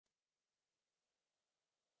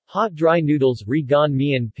Hot dry noodles rigan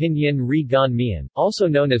mian pinyin rigan mian, also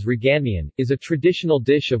known as riganmian, is a traditional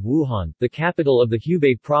dish of Wuhan, the capital of the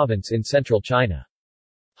Hubei province in central China.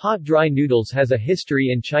 Hot dry noodles has a history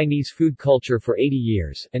in Chinese food culture for 80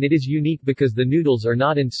 years, and it is unique because the noodles are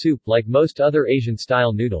not in soup like most other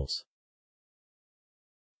Asian-style noodles.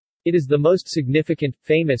 It is the most significant,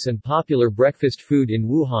 famous and popular breakfast food in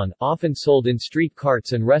Wuhan, often sold in street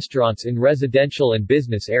carts and restaurants in residential and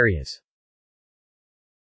business areas.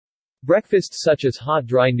 Breakfasts such as hot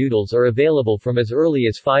dry noodles are available from as early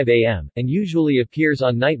as 5 a.m., and usually appears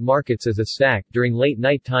on night markets as a snack during late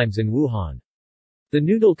night times in Wuhan. The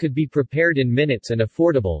noodle could be prepared in minutes and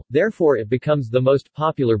affordable, therefore it becomes the most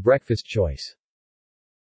popular breakfast choice.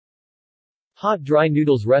 Hot dry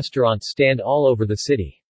noodles restaurants stand all over the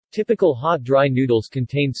city. Typical hot dry noodles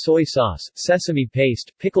contain soy sauce, sesame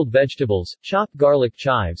paste, pickled vegetables, chopped garlic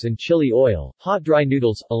chives and chili oil. Hot dry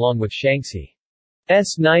noodles, along with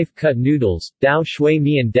Shaanxi's knife-cut noodles, Dao Shui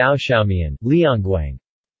Mian Dao Xiaomian, Liangguang,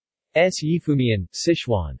 Yifumian,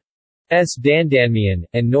 Sichuan, Dandanmian,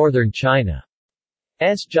 and Northern China's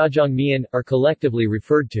Jiajiangmian, are collectively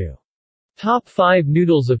referred to Top 5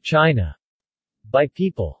 Noodles of China by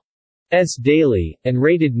People's Daily, and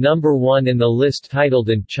rated number 1 in the list titled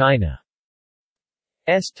in China's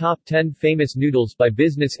Top 10 Famous Noodles by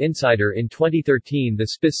Business Insider in 2013. The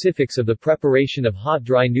specifics of the preparation of hot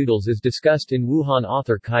dry noodles is discussed in Wuhan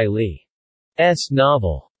author Kai Li's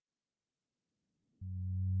novel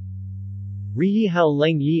Ri Hao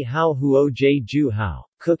Leng Yi Hao Huo Jie Ju Hao.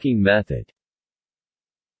 Cooking method.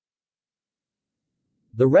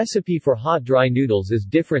 The recipe for hot dry noodles is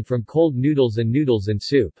different from cold noodles and noodles in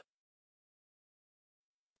soup.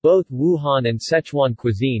 Both Wuhan and Sichuan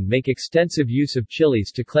cuisine make extensive use of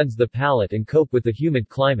chilies to cleanse the palate and cope with the humid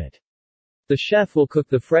climate. The chef will cook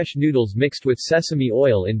the fresh noodles mixed with sesame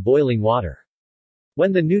oil in boiling water.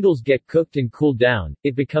 When the noodles get cooked and cool down,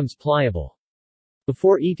 it becomes pliable.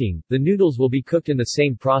 Before eating, the noodles will be cooked in the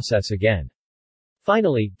same process again.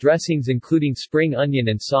 Finally, dressings including spring onion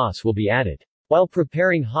and sauce will be added. While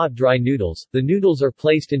preparing hot dry noodles, the noodles are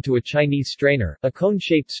placed into a Chinese strainer, a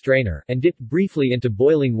cone-shaped strainer, and dipped briefly into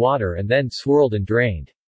boiling water and then swirled and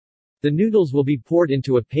drained. The noodles will be poured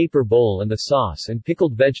into a paper bowl and the sauce and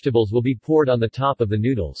pickled vegetables will be poured on the top of the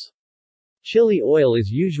noodles. Chili oil is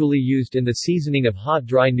usually used in the seasoning of hot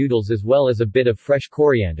dry noodles as well as a bit of fresh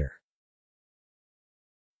coriander.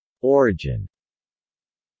 Origin.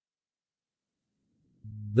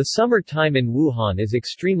 The summer time in Wuhan is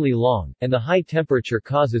extremely long, and the high temperature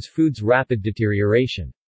causes food's rapid deterioration.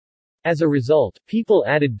 As a result, people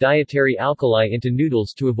added dietary alkali into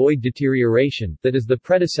noodles to avoid deterioration, that is the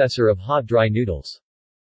predecessor of hot dry noodles.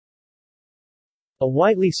 A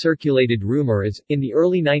widely circulated rumor is, in the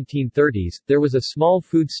early 1930s, there was a small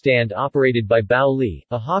food stand operated by Bao Li,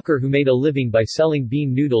 a hawker who made a living by selling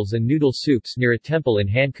bean noodles and noodle soups near a temple in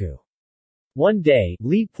Hankou. One day,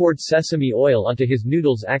 Li poured sesame oil onto his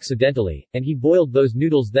noodles accidentally, and he boiled those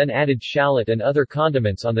noodles, then added shallot and other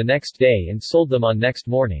condiments on the next day and sold them on next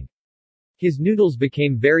morning. His noodles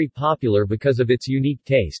became very popular because of its unique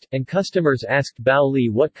taste, and customers asked Bao Li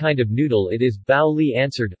what kind of noodle it is. Bao Li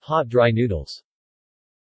answered, hot dry noodles.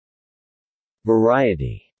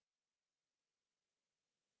 Variety.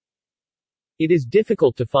 It is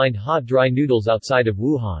difficult to find hot dry noodles outside of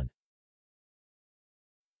Wuhan.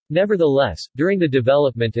 Nevertheless, during the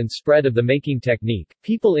development and spread of the making technique,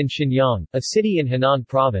 people in Shenyang, a city in Henan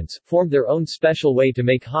province, formed their own special way to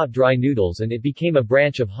make hot dry noodles and it became a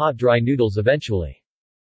branch of hot dry noodles eventually.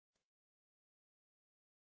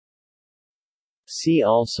 See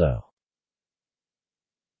also: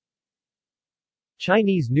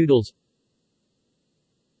 Chinese noodles,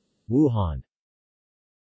 Wuhan.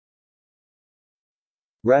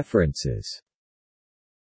 References.